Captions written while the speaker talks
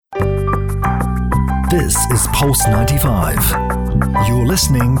This is Pulse 95. You're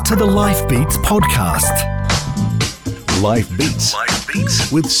listening to the Life Beats podcast. Life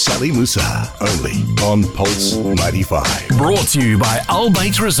Beats with Sally Musa, only on Pulse 95. Brought to you by Al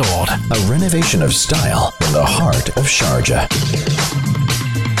Bayt Resort, a renovation of style in the heart of Sharjah.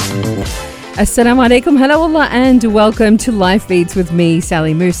 Assalamu alaikum, hello Allah, and welcome to Life Beats with me,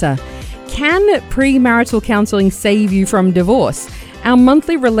 Sally Musa. Can premarital counselling save you from divorce? Our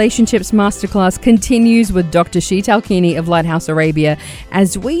monthly relationships masterclass continues with Dr. Sheetal Kini of Lighthouse Arabia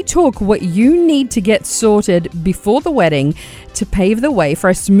as we talk what you need to get sorted before the wedding to pave the way for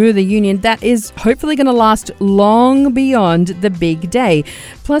a smoother union that is hopefully going to last long beyond the big day.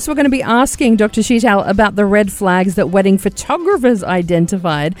 Plus, we're going to be asking Dr. Sheetal about the red flags that wedding photographers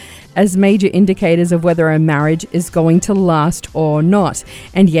identified as major indicators of whether a marriage is going to last or not.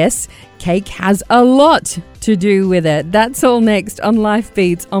 And yes, cake has a lot to do with it. That's all next on Life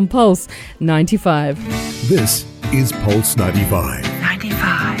Beats on Pulse 95. This is Pulse 95.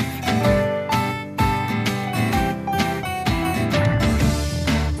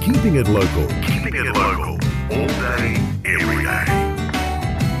 Keeping it local. All day, every day.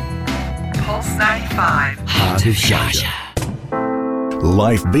 Pulse 95. Heart of Sharjah.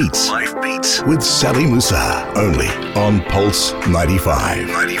 Life Beats with Sally Musa, only on Pulse 95.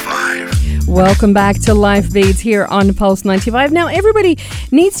 Welcome back to Life Beats here on Pulse 95. Now, everybody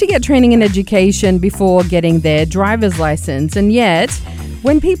needs to get training and education before getting their driver's license. And yet,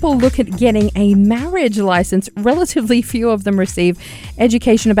 when people look at getting a marriage license, relatively few of them receive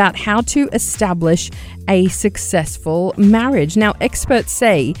education about how to establish a successful marriage. Now, experts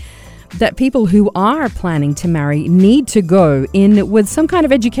say that people who are planning to marry need to go in with some kind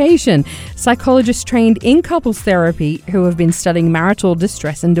of education. Psychologists trained in couples therapy who have been studying marital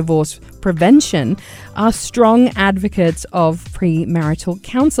distress and divorce prevention are strong advocates of premarital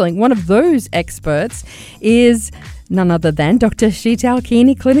counselling. One of those experts is none other than Dr. Sheetal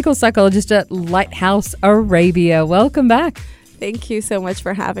Kini, clinical psychologist at Lighthouse Arabia. Welcome back. Thank you so much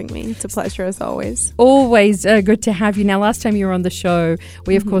for having me. It's a pleasure as always. Always good to have you. Now, last time you were on the show,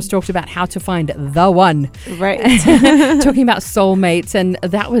 we of course talked about how to find the one. Right. Talking about soulmates, and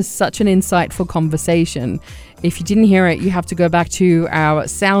that was such an insightful conversation. If you didn't hear it, you have to go back to our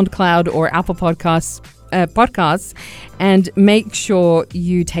SoundCloud or Apple podcasts and make sure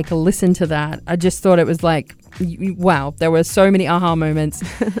you take a listen to that. I just thought it was like, wow, there were so many aha moments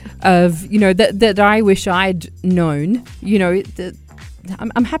of, that I wish I'd known.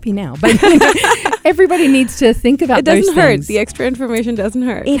 I'm happy now, but everybody needs to think about those things. It doesn't hurt. The extra information doesn't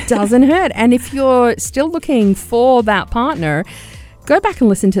hurt. It doesn't hurt. And if you're still looking for that partner, go back and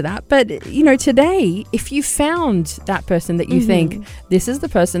listen to that. But, today, if you found that person that you think, this is the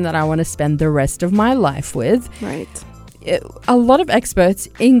person that I want to spend the rest of my life with. Right. A lot of experts,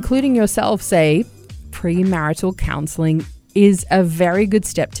 including yourself, say premarital counselling is a very good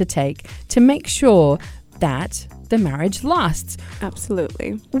step to take to make sure that the marriage lasts.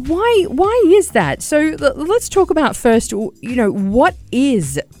 Absolutely. Why is that? So let's talk about first, what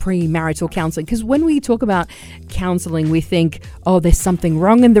is premarital counselling? Because when we talk about counselling, we think, oh, there's something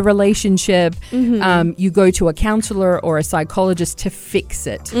wrong in the relationship. You go to a counsellor or a psychologist to fix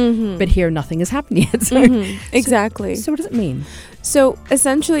it. But here, nothing has happened yet. Exactly. So what does it mean? So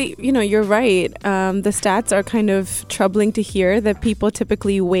essentially, you're right. The stats are kind of troubling to hear that people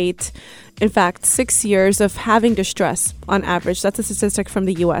typically wait, in fact, 6 years of having distress on average. That's a statistic from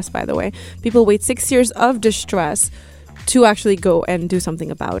the US, by the way. People wait 6 years of distress to actually go and do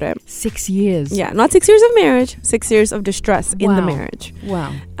something about it. 6 years? Yeah, not 6 years of marriage, 6 years of distress in the marriage.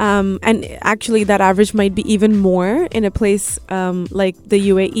 Wow. And actually that average might be even more in a place like the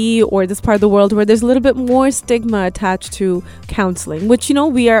UAE or this part of the world where there's a little bit more stigma attached to counseling, which,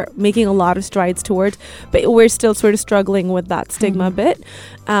 we are making a lot of strides toward, but we're still sort of struggling with that stigma a bit.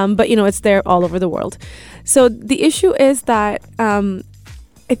 But, it's there all over the world. So the issue is that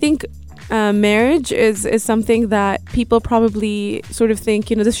I think marriage is something that people probably sort of think,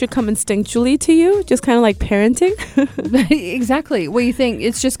 this should come instinctually to you, just kind of like parenting. Exactly. Where you think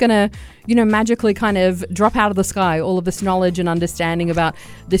it's just going to, magically kind of drop out of the sky, all of this knowledge and understanding about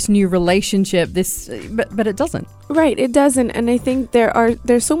this new relationship, but it doesn't. Right, it doesn't. And I think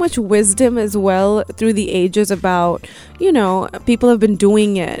there's so much wisdom as well through the ages about, people have been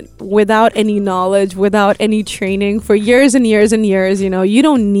doing it without any knowledge, without any training for years and years and years. You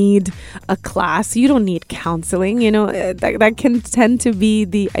don't need a class, you don't need counseling, that can tend to be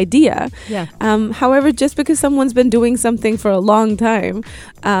the idea. Yeah. However, just because someone's been doing something for a long time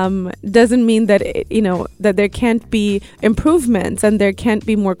doesn't mean that that there can't be improvements and there can't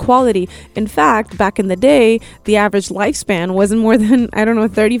be more quality. In fact, back in the day, the average lifespan wasn't more than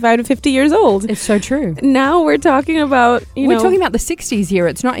 35 to 50 years old. It's so true. Now we're talking about we're talking about the 60s here.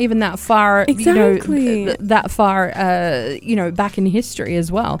 It's not even that far. Exactly. That far. Back in history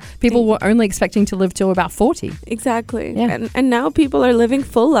as well. People were only expecting to live till about 40. Exactly. Yeah. And now people are living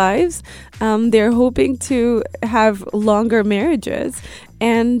full lives. They're hoping to have longer marriages.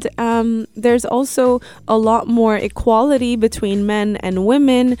 And there's also a lot more equality between men and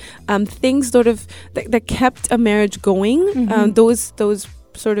women. Things sort of that kept a marriage going. Mm-hmm. Those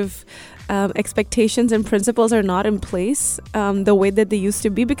sort of expectations and principles are not in place the way that they used to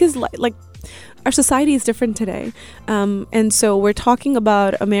be, because like our society is different today. And so we're talking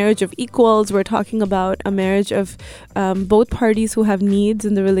about a marriage of equals. We're talking about a marriage of both parties who have needs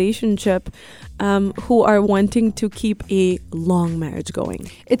in the relationship, who are wanting to keep a long marriage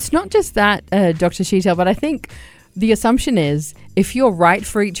going. It's not just that, Dr. Sheetal, but I think the assumption is if you're right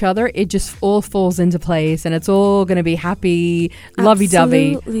for each other, it just all falls into place and it's all going to be happy,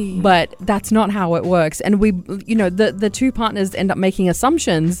 lovey-dovey. Absolutely. But that's not how it works. And the two partners end up making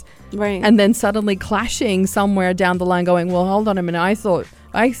assumptions, right? And then suddenly clashing somewhere down the line, going, well, hold on a minute, I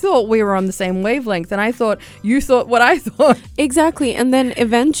thought we were on the same wavelength, and I thought you thought what I thought. Exactly. And then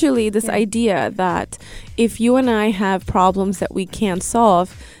eventually this idea that if you and I have problems that we can't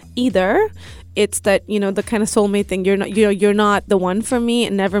solve, either it's that, the kind of soulmate thing, you're not the one for me,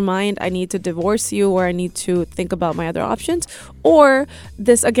 and never mind, I need to divorce you, or I need to think about my other options. Or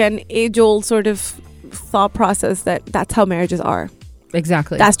this, again, age-old sort of thought process that's how marriages are.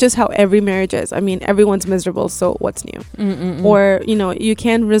 Exactly. That's just how every marriage is. I mean, everyone's miserable, so what's new? Or, you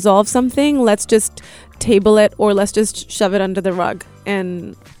can resolve something, let's just table it, or let's just shove it under the rug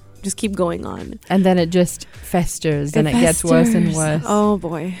and just keep going on. And then it just festers and it gets worse and worse. Oh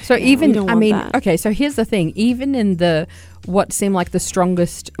boy. So that. Okay, so here's the thing. Even in what seem like the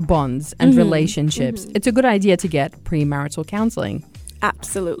strongest bonds and relationships, it's a good idea to get premarital counseling.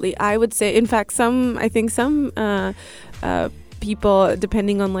 Absolutely. I would say, in fact, some people,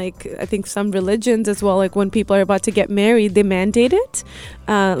 depending on I think some religions as well, like when people are about to get married, they mandate it.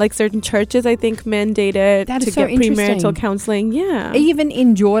 Like certain churches, I think, mandate it that to is so get premarital counseling. Yeah. Even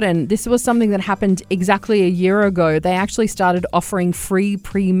in Jordan, this was something that happened exactly a year ago. They actually started offering free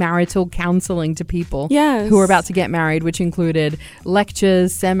premarital counseling to people who were about to get married, which included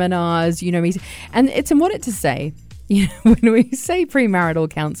lectures, seminars, and it's important to say, when we say premarital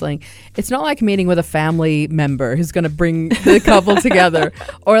counseling, it's not like meeting with a family member who's going to bring the couple together,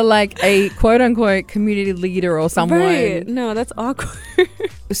 or like a quote unquote community leader or someone. Right. No, that's awkward.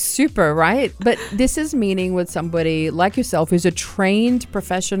 Super, right? But this is meeting with somebody like yourself who's a trained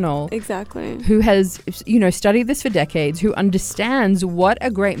professional. Exactly. Who has, studied this for decades, who understands what a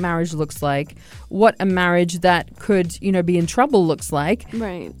great marriage looks like, what a marriage that could, be in trouble looks like.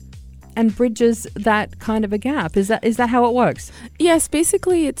 Right. And bridges that kind of a gap. Is that how it works? Yes,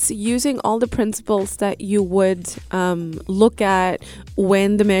 basically it's using all the principles that you would look at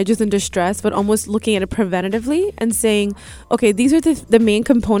when the marriage is in distress, but almost looking at it preventatively and saying, okay, these are the main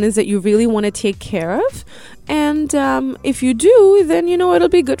components that you really want to take care of. And if you do, then, it'll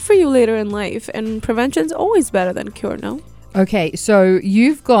be good for you later in life. And prevention's always better than cure, no? Okay, so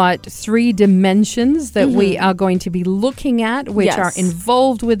you've got 3 dimensions that we are going to be looking at, which are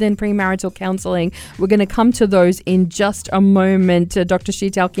involved within premarital counseling. We're going to come to those in just a moment. Dr.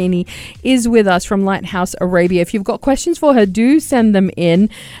 Sheetal Kini is with us from Lighthouse Arabia. If you've got questions for her, do send them in.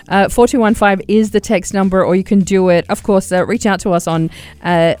 4215 is the text number, or you can do it, of course, reach out to us on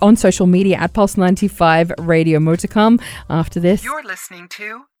social media at Pulse 95 Radio. More to come after this. You're listening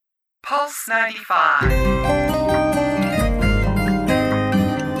to Pulse 95.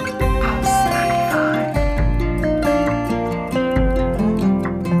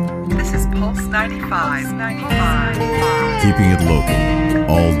 Pulse 95. Keeping it local,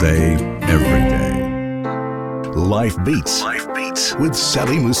 all day, every day. Life Beats. With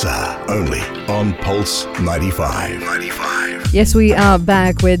Sally Musa. Only on Pulse 95. Yes, we are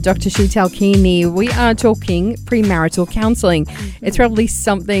back with Dr. Sheetal Kini. We are talking premarital counseling. It's probably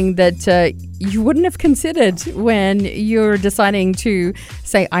something that you wouldn't have considered when you're deciding to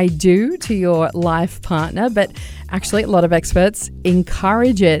say I do to your life partner, but actually a lot of experts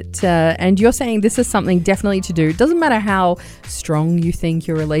encourage it. And you're saying this is something definitely to do. It doesn't matter how strong you think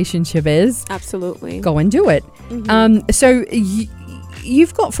your relationship is. Absolutely. Go and do it. So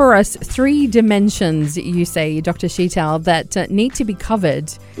you've got for us 3 dimensions, you say, Dr. Sheetal, that need to be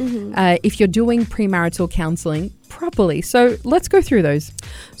covered if you're doing premarital counseling, properly. So let's go through those.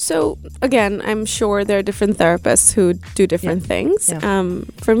 So again, I'm sure there are different therapists who do different things.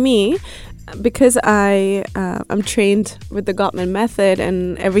 For me, because I'm trained with the Gottman method,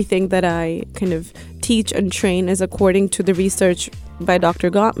 and everything that I kind of teach and train is according to the research by Dr.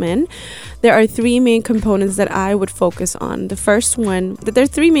 Gottman, there are three main components that I would focus on. The first one, there are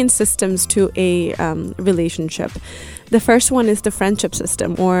three main systems to a relationship. The first one is the friendship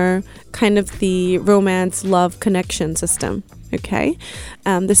system, or kind of the romance, love, connection system. Okay.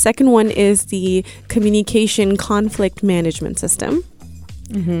 The second one is the communication conflict management system.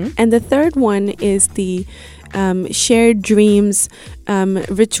 And the third one is the shared dreams,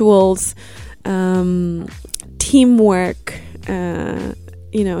 rituals, teamwork,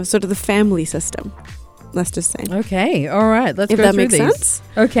 sort of the family system, let's just say. Okay. All right. Let's if go that through makes these. Sense.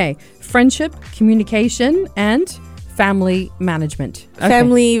 Okay. Friendship, communication, and family management. Okay.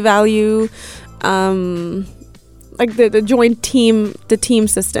 Family value, like the joint team, the team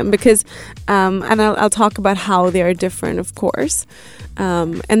system, because and I'll talk about how they are different, of course,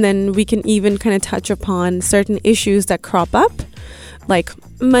 and then we can even kind of touch upon certain issues that crop up, like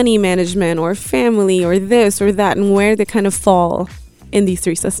money management or family or this or that, and where they kind of fall in these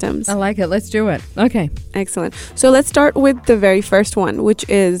three systems. I like it. Let's do it. Okay. Excellent. So let's start with the very first one, which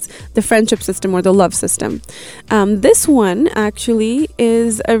is the friendship system or the love system. This one actually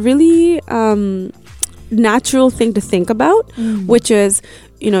is a really natural thing to think about, which is,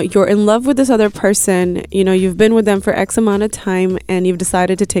 you're in love with this other person, you've been with them for X amount of time, and you've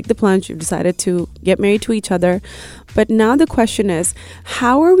decided to take the plunge, you've decided to get married to each other. But now the question is,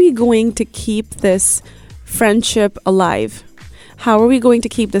 how are we going to keep this friendship alive? How are we going to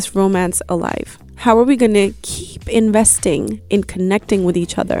keep this romance alive? How are we going to keep investing in connecting with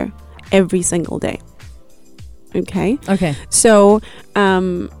each other every single day? Okay. So,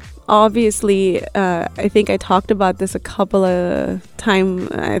 obviously, I think I talked about this a couple of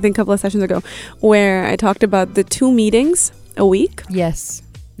sessions ago, where I talked about the 2 meetings a week. Yes.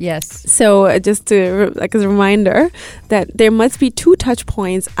 So just to, like, as a reminder that there must be 2 touch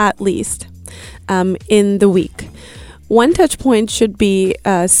points at least in the week. One touch point should be,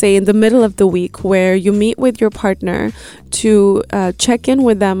 say, in the middle of the week, where you meet with your partner to check in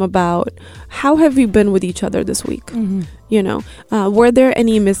with them about how have you been with each other this week. Were there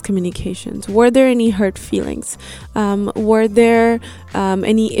any miscommunications? Were there any hurt feelings? Were there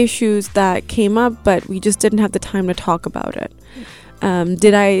any issues that came up, but we just didn't have the time to talk about it?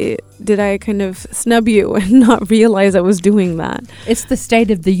 Did I kind of snub you and not realize I was doing that? It's the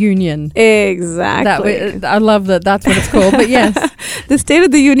State of the Union. Exactly. I love that. That's what it's called. But yes, the State of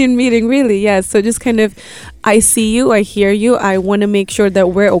the Union meeting, really. Yes. So just kind of, I see you, I hear you. I want to make sure that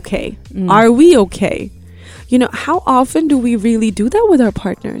we're okay. Are we okay? How often do we really do that with our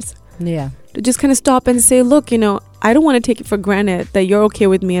partners? Yeah. To just kind of stop and say, look, I don't want to take it for granted that you're okay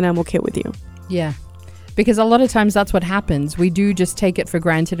with me and I'm okay with you. Yeah. Because a lot of times that's what happens. We do just take it for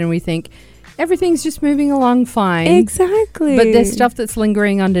granted and we think everything's just moving along fine. Exactly. But there's stuff that's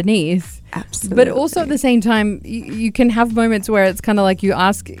lingering underneath. Absolutely. But also at the same time, you can have moments where it's kind of like you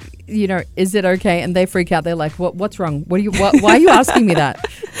ask, is it okay? And they freak out. They're like, what's wrong? Why are you asking me that?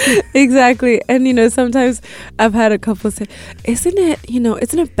 Exactly. And, sometimes I've had a couple say, isn't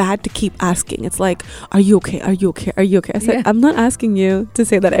it bad to keep asking? It's like, are you okay? Are you okay? Are you okay? I said, I'm not asking you to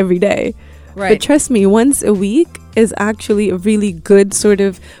say that every day. Right. But trust me, once a week is actually a really good sort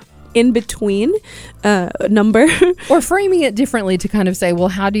of in-between number. Or framing it differently to kind of say, well,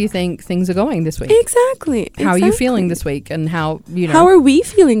 how do you think things are going this week? Exactly. How are you feeling this week? And how are we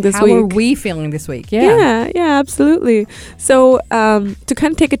feeling this week? How are we feeling this week? Yeah, absolutely. So to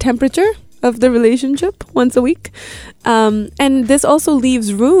kind of take a temperature of the relationship once a week. And this also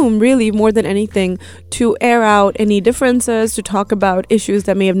leaves room, really, more than anything, to air out any differences, to talk about issues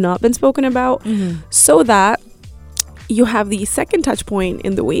that may have not been spoken about, so that you have the second touch point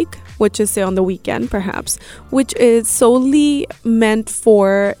in the week, which is, say, on the weekend, perhaps, which is solely meant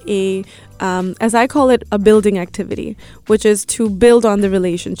for a as I call it, a building activity, which is to build on the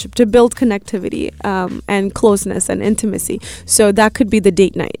relationship, to build connectivity and closeness and intimacy. So that could be the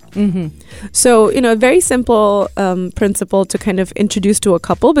date night. So, a very simple principle to kind of introduce to a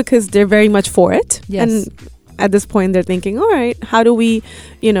couple, because they're very much for it. Yes. And at this point, they're thinking, all right, how do we,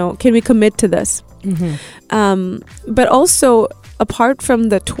 can we commit to this? But also, apart from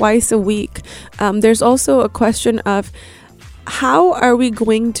the twice a week, there's also a question of, how are we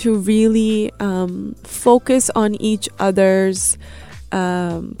going to really focus on each other's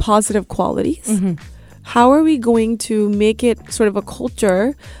positive qualities? How are we going to make it sort of a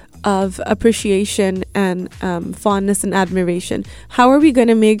culture of appreciation and fondness and admiration, how are we going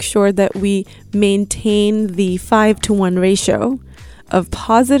to make sure that we maintain the 5-to-1 ratio of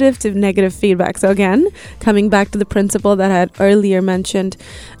positive to negative feedback? So again, coming back to the principle that I had earlier mentioned,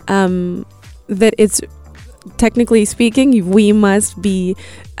 that it's technically speaking, we must be,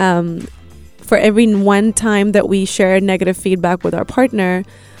 for every one time that we share negative feedback with our partner,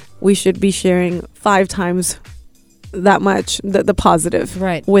 we should be sharing 5 times that much the positive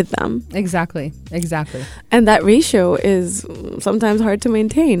with them. Exactly. And that ratio is sometimes hard to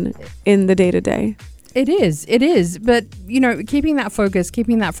maintain in the day-to-day. It is. But, keeping that focus,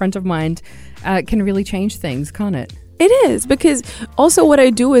 keeping that front of mind can really change things, can't it? It is, because also what I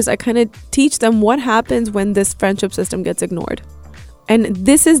do is I kind of teach them what happens when this friendship system gets ignored. And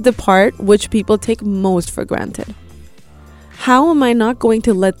this is the part which people take most for granted. How am I not going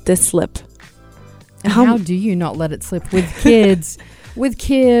to let this slip? And how do you not let it slip with kids, and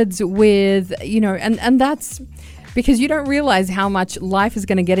that's because you don't realize how much life is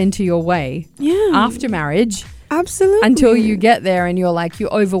going to get into your way after marriage. Absolutely. Until you get there and you're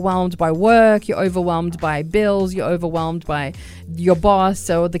overwhelmed by work, you're overwhelmed by bills, you're overwhelmed by your boss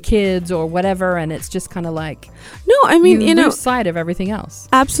or the kids or whatever, and it's just kind of you lose sight of everything else.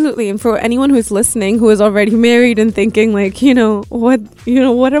 Absolutely. And for anyone who's listening who is already married and thinking what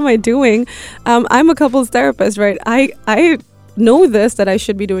am I doing? I'm a couples therapist, right? I know that I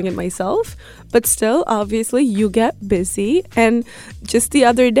should be doing it myself, but still, obviously, you get busy. And just the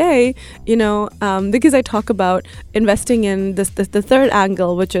other day, because I talk about investing in the third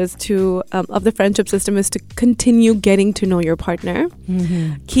angle, which is of the friendship system, is to continue getting to know your partner.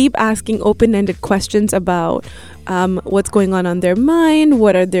 Mm-hmm. Keep asking open-ended questions about what's going on their mind,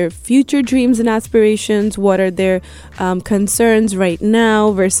 what are their future dreams and aspirations, what are their concerns right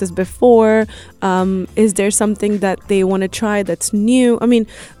now versus before. Is there something that they want to try that's new? I mean,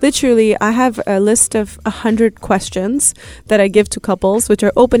 literally, I have a list of 100 questions that I give to couples, which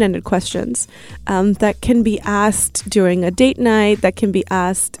are open-ended questions that can be asked during a date night, that can be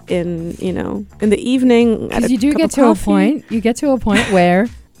asked in the evening. Because you do get to a point. You get to a point where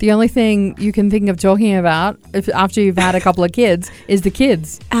the only thing you can think of talking about after you've had a couple of kids is the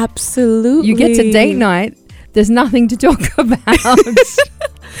kids. Absolutely. You get to date night. There's nothing to talk about.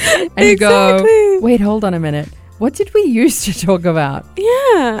 And you go, wait, hold on a minute. What did we used to talk about?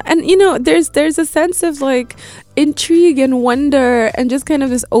 Yeah. And, there's a sense of intrigue and wonder and just kind of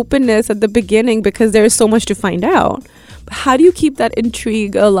this openness at the beginning because there is so much to find out. How do you keep that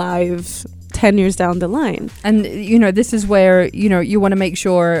intrigue alive 10 years down the line? And, this is where, you want to make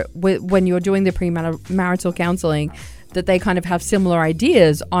sure when you're doing the premarital counseling that they kind of have similar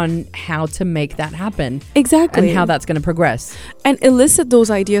ideas on how to make that happen. Exactly. And how that's going to progress. And elicit those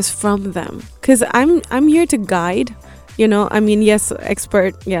ideas from them. Because I'm here to guide, yes,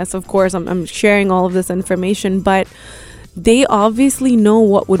 expert. Yes, of course, I'm sharing all of this information, but they obviously know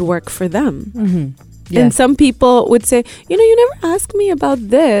what would work for them. Mm-hmm. Yes. And some people would say, you never asked me about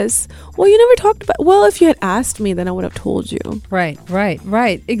this. Well, you never talked about, well, if you had asked me, then I would have told you. Right.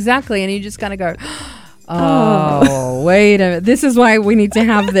 Exactly. And you just kind of go, oh, wait a minute. This is why we need to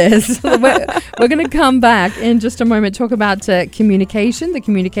have this. We're going to come back in just a moment, talk about communication, the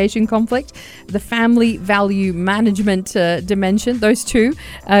communication conflict, the family value management dimension, those two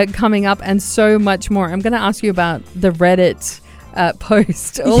coming up, and so much more. I'm going to ask you about the Reddit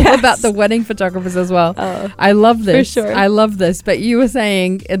post about the wedding photographers as well. I love this. For sure. I love this. But you were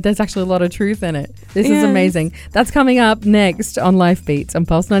saying there's actually a lot of truth in it. This is amazing. That's coming up next on Life Beats on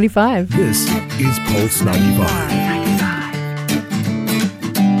Pulse 95. This is Pulse 95.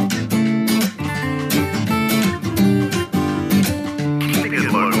 Keeping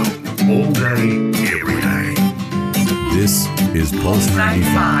it local all day, every day. This is Pulse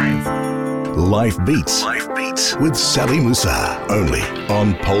 95. Life Beats. Life Beats with Sally Musa. Only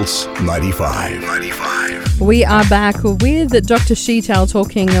on Pulse 95. We are back with Dr. Sheetal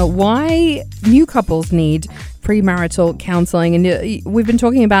talking why new couples need premarital counselling, and we've been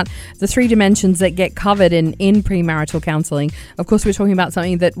talking about the 3 dimensions that get covered in premarital counselling. Of course, we're talking about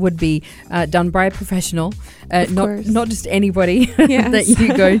something that would be done by a professional, not just anybody that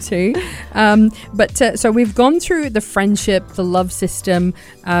you go to. So we've gone through the friendship, the love system,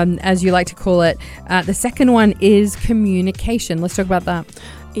 as you like to call it. The second one is communication. Let's talk about that.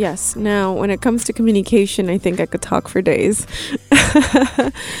 Yes. Now, when it comes to communication, I think I could talk for days.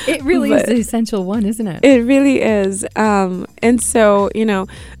 It really is the essential one, isn't it? It really is. And so,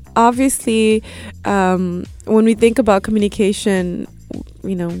 obviously, when we think about communication,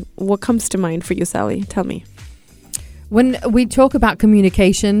 what comes to mind for you, Sally? Tell me. When we talk about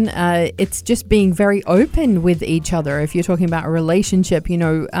communication, it's just being very open with each other. If you're talking about a relationship,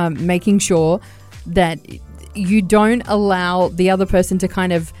 making sure that you don't allow the other person to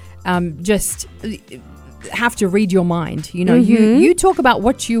kind of just have to read your mind. You talk about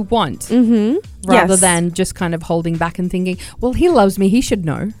what you want rather than just kind of holding back and thinking, well, he loves me, he should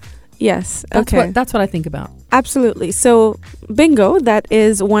know. Yes. That's what I think about. Absolutely. So bingo, that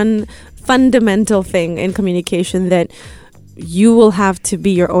is one fundamental thing in communication, that you will have to be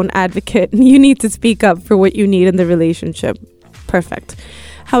your own advocate. You need to speak up for what you need in the relationship. Perfect.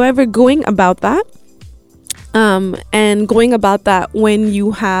 However, going about that when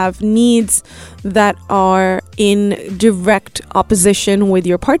you have needs that are in direct opposition with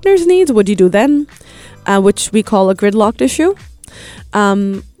your partner's needs, what do you do then? Which we call a gridlocked issue.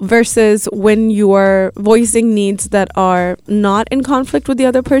 Versus when you are voicing needs that are not in conflict with the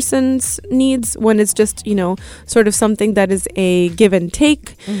other person's needs, when it's just, sort of something that is a give and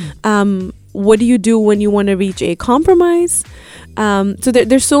take. What do you do when you want to reach a compromise? So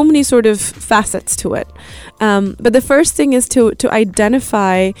there's so many sort of facets to it. But the first thing is to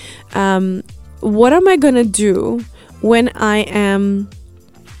identify what am I going to do when I am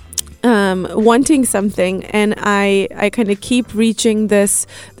wanting something, and I kind of keep reaching the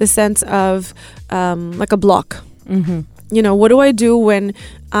sense of like a block. What do I do when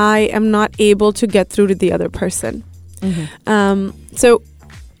I am not able to get through to the other person? So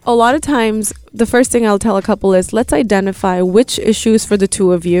a lot of times the first thing I'll tell a couple is, let's identify which issues for the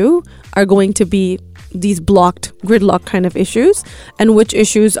two of you are going to be these gridlock kind of issues, and which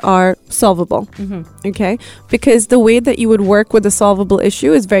issues are solvable. Okay? Because the way that you would work with a solvable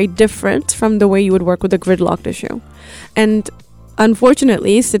issue is very different from the way you would work with a gridlocked issue. And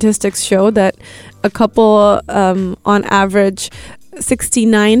unfortunately, statistics show that a couple, on average,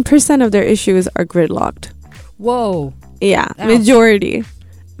 69% of their issues are gridlocked. Whoa. Yeah, Ouch.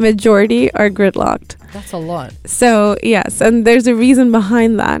 Majority are gridlocked. That's a lot. So yes, and there's a reason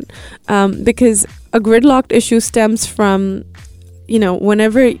behind that, because a gridlocked issue stems from,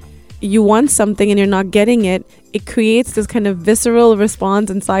 whenever you want something and you're not getting it, it creates this kind of visceral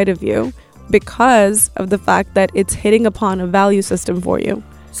response inside of you because of the fact that it's hitting upon a value system for you.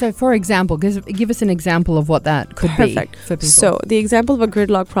 So, for example, give us an example of what that could be for people. So, the example of a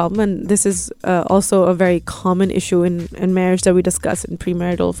gridlock problem, and this is also a very common issue in marriage that we discuss in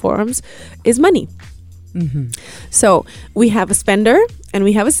premarital forums, is money. So, we have a spender and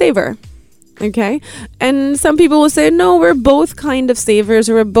we have a saver. Okay. And some people will say, no, we're both kind of savers,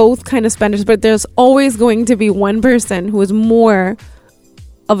 or we're both kind of spenders, but there's always going to be one person who is more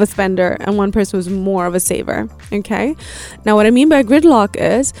of a spender and one person who's more of a saver. Okay. Now, what I mean by gridlock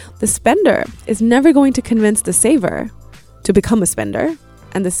is the spender is never going to convince the saver to become a spender,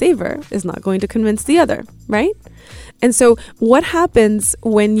 and the saver is not going to convince the other, right? And so what happens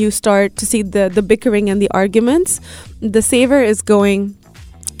when you start to see the bickering and the arguments? The saver is going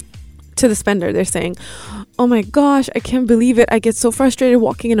to the spender. They're saying, oh my gosh, I can't believe it. I get so frustrated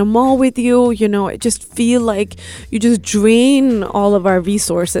walking in a mall with you. I just feel like you just drain all of our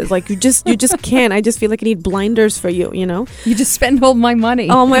resources. Like you just can't. I just feel like I need blinders for you, You just spend all my money.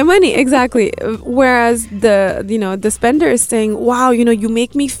 All my money, exactly. Whereas the spender is saying, wow, you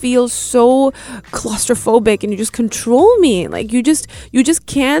make me feel so claustrophobic and you just control me. Like you just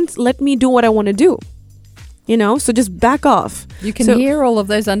can't let me do what I want to do. So just back off. You can hear all of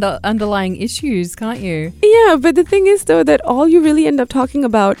those underlying issues, can't you? Yeah, but the thing is, though, that all you really end up talking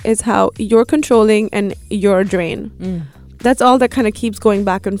about is how you're controlling and you're a drain. That's all that kind of keeps going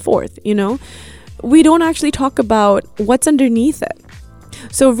back and forth, We don't actually talk about what's underneath it.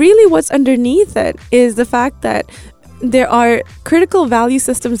 So really what's underneath it is the fact that there are critical value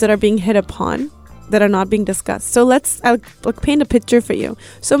systems that are being hit upon that are not being discussed. So I'll paint a picture for you.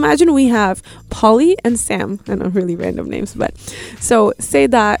 So imagine we have Polly and Sam. I know, really random names, but so say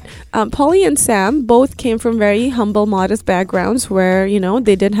that Polly and Sam both came from very humble, modest backgrounds where,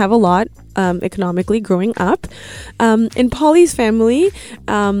 they didn't have a lot economically growing up. In Polly's family,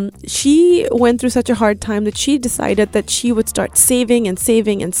 she went through such a hard time that she decided that she would start saving and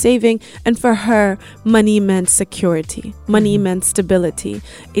saving and saving. And for her, money meant security. Money meant stability.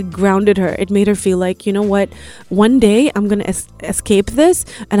 It grounded her. It made her feel like, you know what, one day I'm going to escape this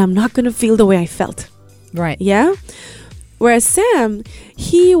and I'm not going to feel the way I felt. Right. Yeah. Whereas Sam,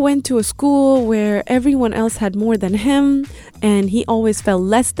 he went to a school where everyone else had more than him, and he always felt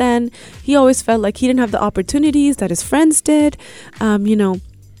less than. He always felt like he didn't have the opportunities that his friends did.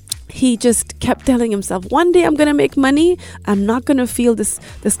 He just kept telling himself, one day I'm going to make money. I'm not going to feel this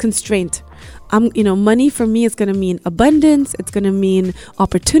constraint. money for me is going to mean abundance. It's going to mean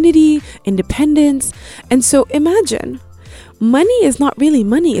opportunity, independence. And so imagine, money is not really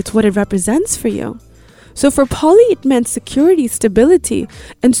money. It's what it represents for you. So for Polly, it meant security, stability.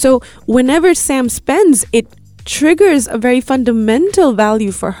 And so whenever Sam spends, it triggers a very fundamental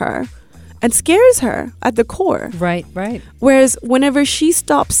value for her and scares her at the core. Right. Whereas whenever she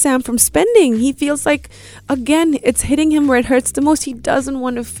stops Sam from spending, he feels like, again, it's hitting him where it hurts the most. He doesn't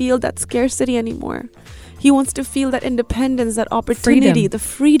want to feel that scarcity anymore. He wants to feel that independence, that opportunity, the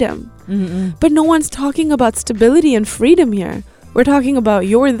freedom. Mm-mm. But no one's talking about stability and freedom here. We're talking about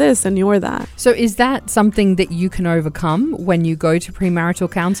you're this and you're that. So is that something that you can overcome when you go to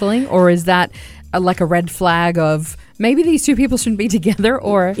premarital counselling? Or is that like a red flag of maybe these two people shouldn't be together?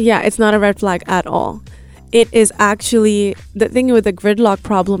 Or yeah, it's not a red flag at all. It is actually, the thing with the gridlock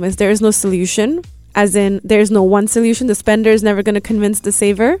problem is there is no solution. As in, there's no one solution. The spender is never going to convince the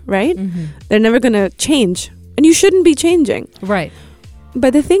saver, right? Mm-hmm. They're never going to change. And you shouldn't be changing. Right.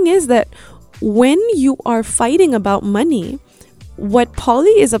 But the thing is that when you are fighting about money, what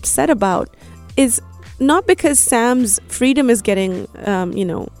Polly is upset about is not because Sam's freedom is getting,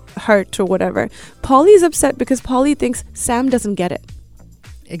 hurt or whatever. Polly is upset because Polly thinks Sam doesn't get it.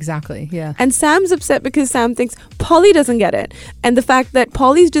 Exactly, yeah. And Sam's upset because Sam thinks Polly doesn't get it. And the fact that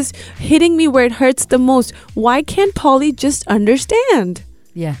Polly's just hitting me where it hurts the most. Why can't Polly just understand?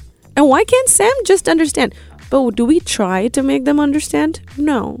 Yeah. And why can't Sam just understand? But do we try to make them understand?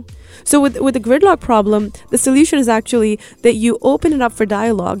 No. So with the gridlock problem, the solution is actually that you open it up for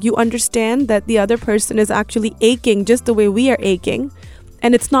dialogue. You understand that the other person is actually aching just the way we are aching.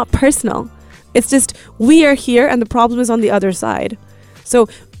 And it's not personal. It's just we are here and the problem is on the other side. So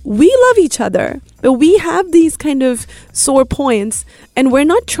we love each other, but we have these kind of sore points and we're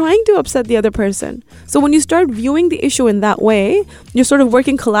not trying to upset the other person. So when you start viewing the issue in that way, you're sort of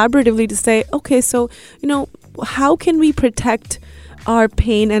working collaboratively to say, okay, so, how can we protect our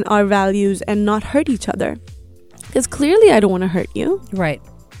pain and our values and not hurt each other? Because clearly I don't want to hurt you. Right.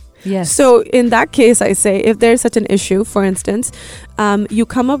 Yes. So in that case, I say if there's such an issue, for instance, you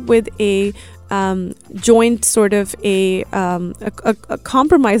come up with a joint sort of a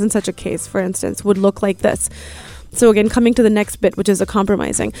compromise in such a case, for instance, would look like this. So again, coming to the next bit, which is the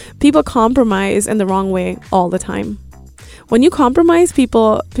compromising. People compromise in the wrong way all the time. When you compromise,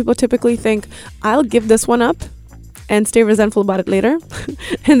 people typically think, I'll give this one up and stay resentful about it later.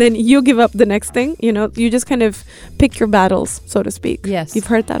 And then you give up the next thing. You just kind of pick your battles, so to speak. Yes. You've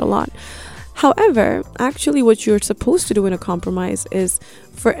heard that a lot. However, actually what you're supposed to do in a compromise is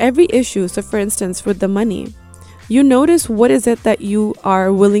for every issue, so for instance, with the money, you notice what is it that you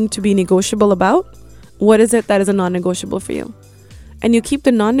are willing to be negotiable about? What is it that is a non-negotiable for you? And you keep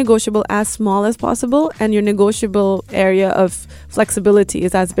the non-negotiable as small as possible and your negotiable area of flexibility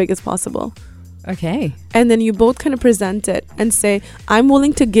is as big as possible. Okay. And then you both kind of present it and say, I'm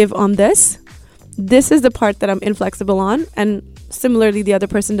willing to give on this. This is the part that I'm inflexible on. And similarly, the other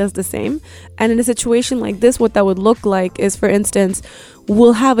person does the same. And in a situation like this, what that would look like is, for instance,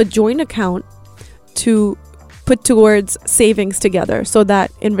 we'll have a joint account to put towards savings together so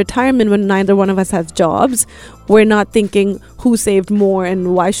that in retirement, when neither one of us has jobs, we're not thinking who saved more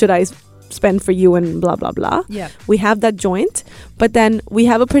and why should I spend for you and blah, blah, blah. Yeah. We have that joint, but then we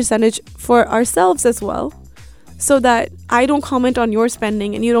have a percentage for ourselves as well so that I don't comment on your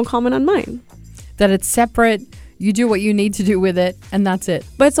spending and you don't comment on mine. That it's separate. You do what you need to do with it, and that's it.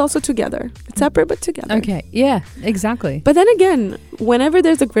 But it's also together. It's separate, but together. Okay. Yeah, exactly. But then again, whenever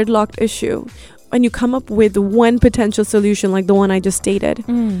there's a gridlocked issue and you come up with one potential solution like the one I just stated,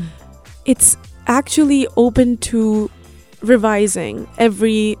 it's actually open to revising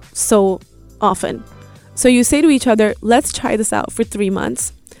every so often. So you say to each other, let's try this out for 3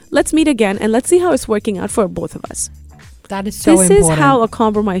 months. Let's meet again and let's see how it's working out for both of us. That is so important. This is how a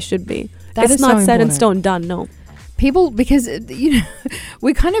compromise should be. It's not set in stone, done, no. People, because,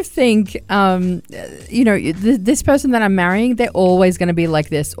 we kind of think, this person that I'm marrying, they're always going to be like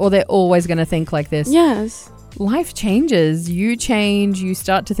this, or they're always going to think like this. Yes. Life changes. You change. You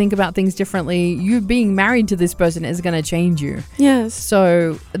start to think about things differently. You being married to this person is going to change you. Yes.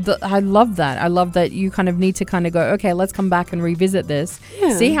 So I love that. I love that you kind of need to kind of go, okay, let's come back and revisit this.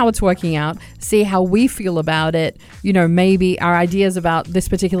 Yeah. See how it's working out. See how we feel about it. Maybe our ideas about this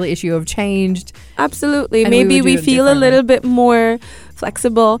particular issue have changed. Absolutely. Maybe we feel a little bit more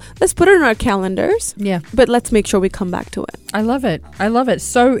flexible. Let's put it in our calendars. Yeah. But let's make sure we come back to it. I love it. I love it.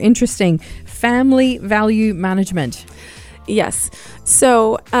 So interesting. Family value management. Yes.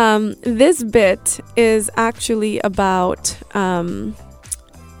 So this bit is actually about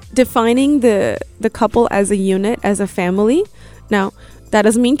defining the couple as a unit, as a family. Now, that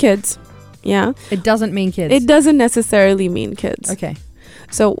doesn't mean kids. Yeah. It doesn't mean kids. It doesn't necessarily mean kids. Okay.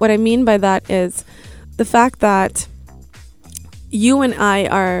 So what I mean by that is the fact that you and I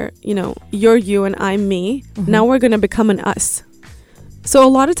are, you're you and I'm me. Now we're going to become an us. So a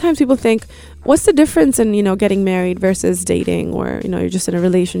lot of times people think, what's the difference in, getting married versus dating, or, you're just in a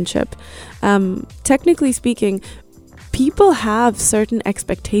relationship? Technically speaking, people have certain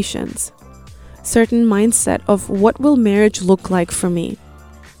expectations, certain mindset of what will marriage look like for me.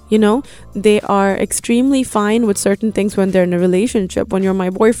 They are extremely fine with certain things when they're in a relationship. When you're my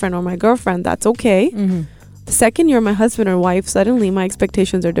boyfriend or my girlfriend, that's okay. The second you're my husband or wife, suddenly my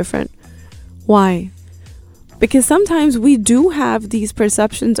expectations are different. Why? Because sometimes we do have these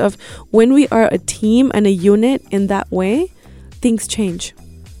perceptions of when we are a team and a unit in that way, things change.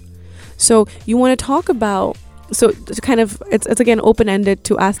 So you want to talk about, it's again open-ended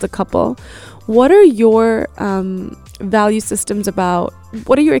to ask the couple, what are your value systems about,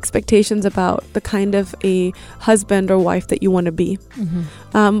 what are your expectations about the kind of a husband or wife that you want to be?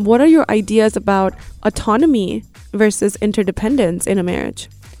 What are your ideas about autonomy versus interdependence in a marriage?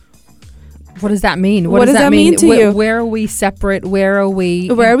 What does that mean? What does that mean to you? Where are we separate? Where are we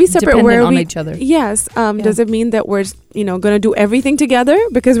separate? Dependent on each other? Yes. Does it mean that we're, going to do everything together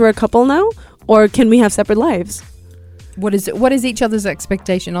because we're a couple now? Or can we have separate lives? What is each other's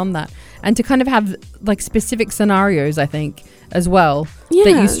expectation on that? And to kind of have like specific scenarios, I think, as well,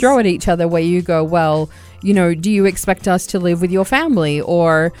 that you throw at each other where you go, well, do you expect us to live with your family?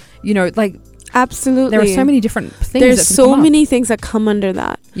 Or, absolutely. There are so many different things. There's so many things that come under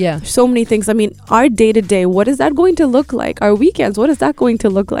that. Yeah. So many things. I mean, our day-to-day, what is that going to look like? Our weekends, what is that going to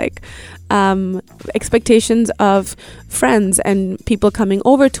look like? Expectations of friends and people coming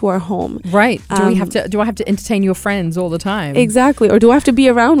over to our home. Right. Do I have to entertain your friends all the time? Exactly. Or do I have to be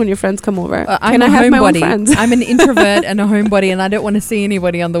around when your friends come over? Can I have my own friends? I'm an introvert and a homebody, and I don't want to see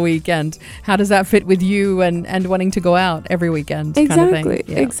anybody on the weekend. How does that fit with you and wanting to go out every weekend? Exactly. Kind of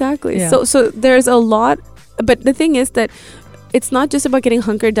thing? Yeah. Exactly. Yeah. So there's a lot, but the thing is that it's not just about getting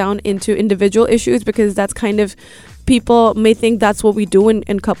hunkered down into individual issues, because that's kind of, people may think that's what we do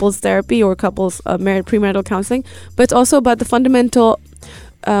in couples therapy or couples premarital counseling, but it's also about the fundamental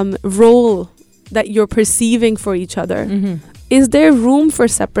role that you're perceiving for each other. Is there room for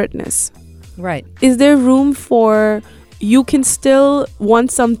separateness? Right. Is there room for, you can still want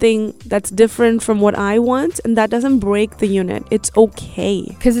something that's different from what I want, and that doesn't break the unit. It's okay.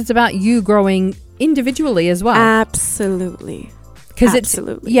 Because it's about you growing individually as well. Absolutely. Because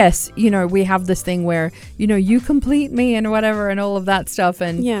yes, we have this thing where, you complete me and whatever and all of that stuff.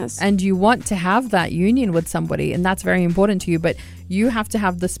 And and you want to have that union with somebody, and that's very important to you. But you have to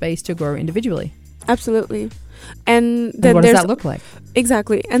have the space to grow individually. Absolutely. And then what does that look like?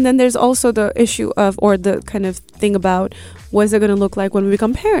 Exactly. And then there's also the issue of, or the kind of thing about, what is it going to look like when we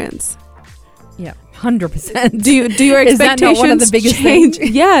become parents? Yeah, 100%. Do your expectations Is that not one of the biggest change?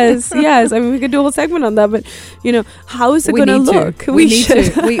 things? Yes. I mean, we could do a whole segment on that, but how is it going to look? We need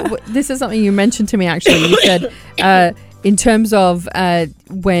to. This is something you mentioned to me, actually. You said in terms of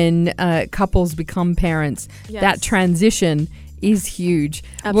when couples become parents, that transition is huge.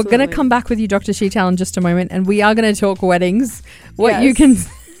 Absolutely. We're going to come back with you, Dr. Sheetal, in just a moment, and we are going to talk weddings. You can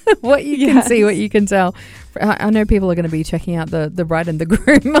what you can see, what you can tell. I know people are going to be checking out the bride and the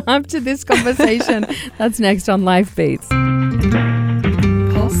groom after this conversation. That's next on Life Beats.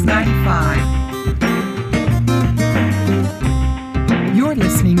 Pulse 95. You're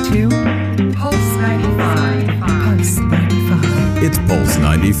listening to Pulse 95. Pulse 95. It's Pulse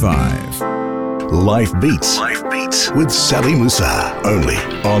 95. Life Beats. Life Beats with Sally Musa. Only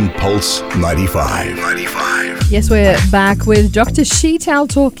on Pulse 95. Yes, we're back with Dr. Sheetal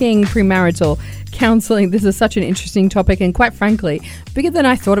talking premarital counselling. This is such an interesting topic, and quite frankly, bigger than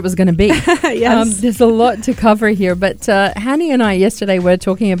I thought it was going to be. Yes. There's a lot to cover here, but Hani and I yesterday were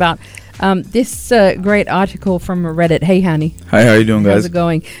talking about this great article from Reddit. Hey, Hani. Hi, how are you doing, guys? How's it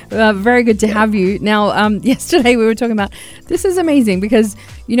going? Very good to have you. Now, yesterday we were talking about, this is amazing because,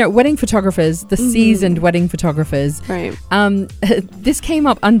 wedding photographers, the seasoned wedding photographers, right? This came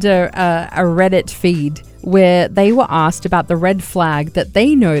up under a Reddit feed where they were asked about the red flag that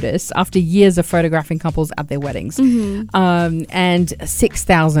they notice after years of photographing couples at their weddings. And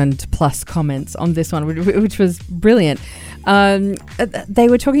 6,000 plus comments on this one, which was brilliant. They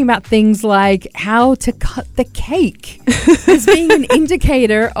were talking about things like how to cut the cake as being an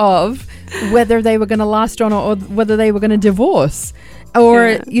indicator of whether they were going to last on or whether they were going to divorce.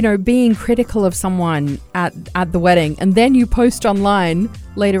 Or, being critical of someone at the wedding. And then you post online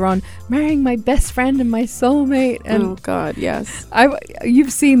later on, marrying my best friend and my soulmate. And oh, God, yes.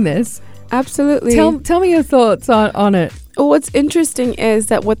 You've seen this. Absolutely. Tell me your thoughts on it. What's interesting is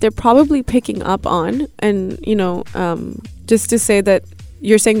that what they're probably picking up on, and just to say that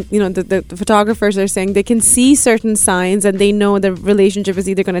you're saying, the photographers are saying they can see certain signs and they know the relationship is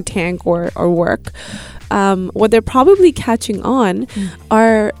either going to tank or work. What they're probably catching on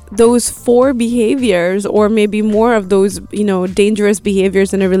are those 4 behaviors, or maybe more of those, dangerous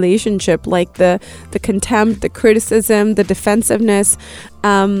behaviors in a relationship, like the contempt, the criticism, the defensiveness,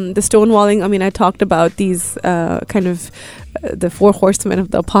 the stonewalling. I mean, I talked about these the 4 horsemen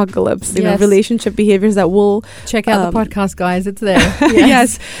of the apocalypse, relationship behaviors that will check out the podcast, guys. It's there.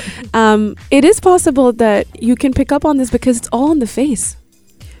 Yes. It is possible that you can pick up on this because it's all in the face.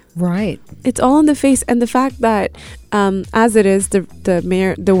 Right. It's all in the face, and the fact that as it is,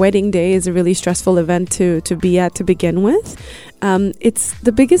 the wedding day is a really stressful event to be at to begin with. It's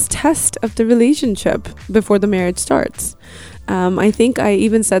the biggest test of the relationship before the marriage starts. I think I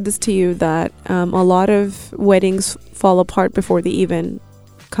even said this to you, that a lot of weddings fall apart before they even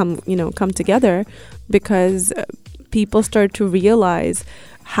come together, because people start to realize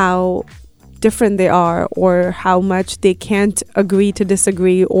how different they are, or how much they can't agree to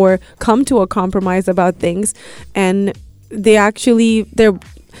disagree or come to a compromise about things, and the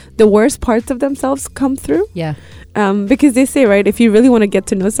worst parts of themselves come through. Yeah. Because they say, right, if you really want to get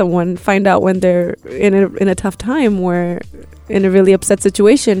to know someone, find out when they're in a tough time or in a really upset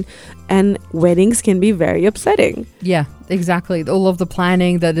situation, and weddings can be very upsetting. Yeah, exactly. All of the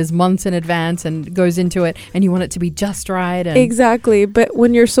planning that is months in advance and goes into it, and you want it to be just right. And exactly. But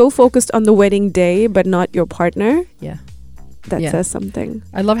when you're so focused on the wedding day but not your partner, that says something.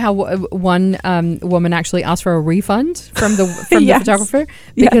 I love how one woman actually asked for a refund from the photographer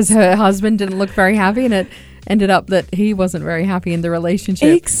because her husband didn't look very happy, and it ended up that he wasn't very happy in the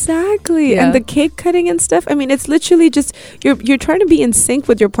relationship. Exactly. And the cake cutting and stuff, I mean, it's literally just you're trying to be in sync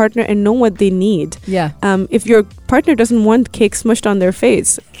with your partner and know what they need. Yeah. If your partner doesn't want cake smushed on their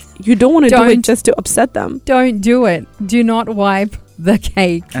face, you don't want to do it just to upset them. Don't do it. Do not wipe the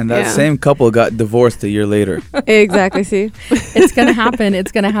cake. And that same couple got divorced a year later. Exactly. See, it's going to happen.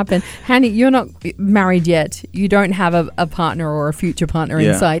 It's going to happen. Hani, you're not married yet. You don't have a partner or a future partner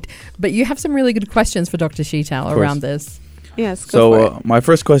in sight, but you have some really good questions for Dr. Sheetal around this. Yes. So my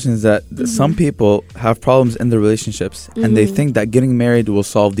first question is that some people have problems in their relationships and they think that getting married will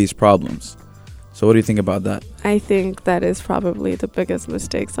solve these problems. So what do you think about that? I think that is probably the biggest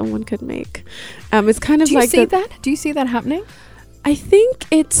mistake someone could make. It's kind of Do you see that happening? I think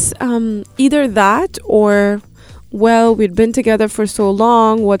it's either that or, well, we'd been together for so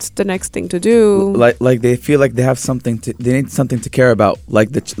long, what's the next thing to do? Like they feel like they have they need something to care about.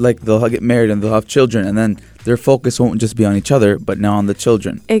 Like they'll get married and they'll have children, and then their focus won't just be on each other, but now on the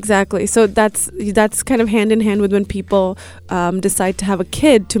children. Exactly. So that's kind of hand in hand with when people decide to have a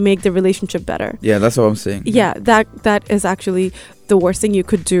kid to make the relationship better. Yeah, that's what I'm saying. Yeah, that is actually the worst thing you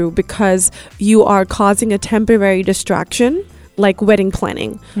could do, because you are causing a temporary distraction, like wedding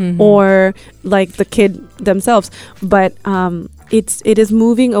planning or like the kid themselves, but it is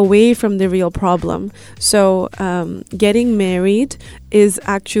moving away from the real problem. So getting married is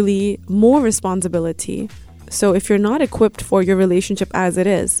actually more responsibility. So if you're not equipped for your relationship as it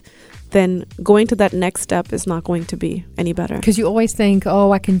is, then going to that next step is not going to be any better. Because you always think,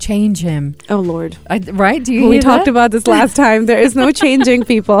 I can change him. Oh, Lord. Right? Do you We hear talked that? about this last time. There is no changing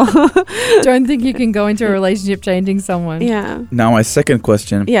people. Don't think you can go into a relationship changing someone. Yeah. Now my second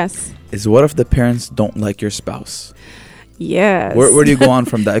question is what if the parents don't like your spouse? Yes. Where do you go on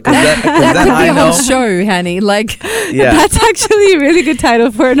from that? Because that then could be I a know. whole show, Hani. That's actually a really good title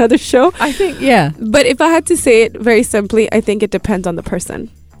for another show. I think, yeah. But if I had to say it very simply, I think it depends on the person.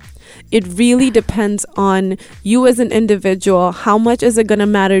 It really depends on you as an individual. How much is it going to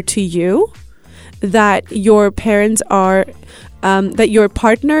matter to you that your parents are, that your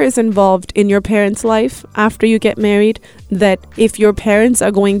partner is involved in your parents' life after you get married? That if your parents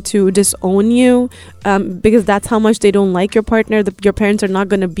are going to disown you because that's how much they don't like your partner, your parents are not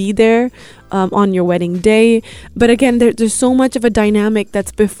going to be there on your wedding day. But again, there's so much of a dynamic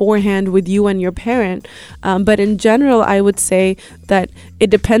that's beforehand with you and your parent. But in general, I would say that it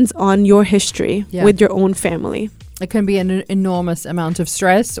depends on your history with your own family. It can be an enormous amount of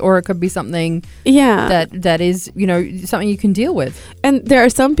stress, or it could be something that is, something you can deal with. And there are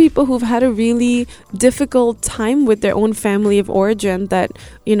some people who've had a really difficult time with their own family of origin, that,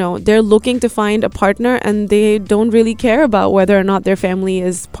 they're looking to find a partner and they don't really care about whether or not their family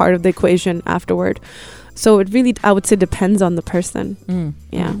is part of the equation afterward. So it really, I would say, depends on the person.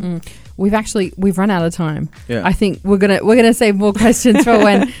 we've run out of time. Yeah. I think we're gonna save more questions for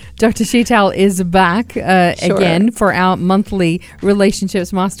when Dr. Sheetal is back again for our monthly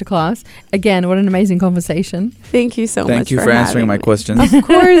relationships masterclass. Again, what an amazing conversation. Thank you so much. Thank you for answering my questions. Of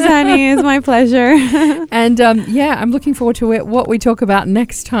course, honey, it's my pleasure. And I'm looking forward to what we talk about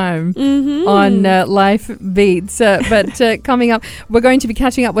next time on Life Beats. But coming up, we're going to be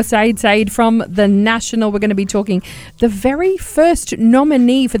catching up with Said from The National. We're going to be talking the very first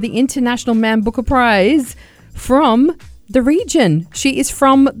nominee for the International Man Booker Prize from the region. She is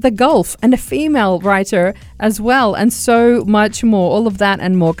from the Gulf and a female writer as well, and so much more. All of that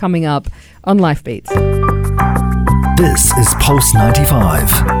and more coming up on Life Beats. This is Pulse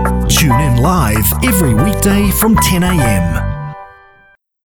 95. Tune in live every weekday from 10 a.m.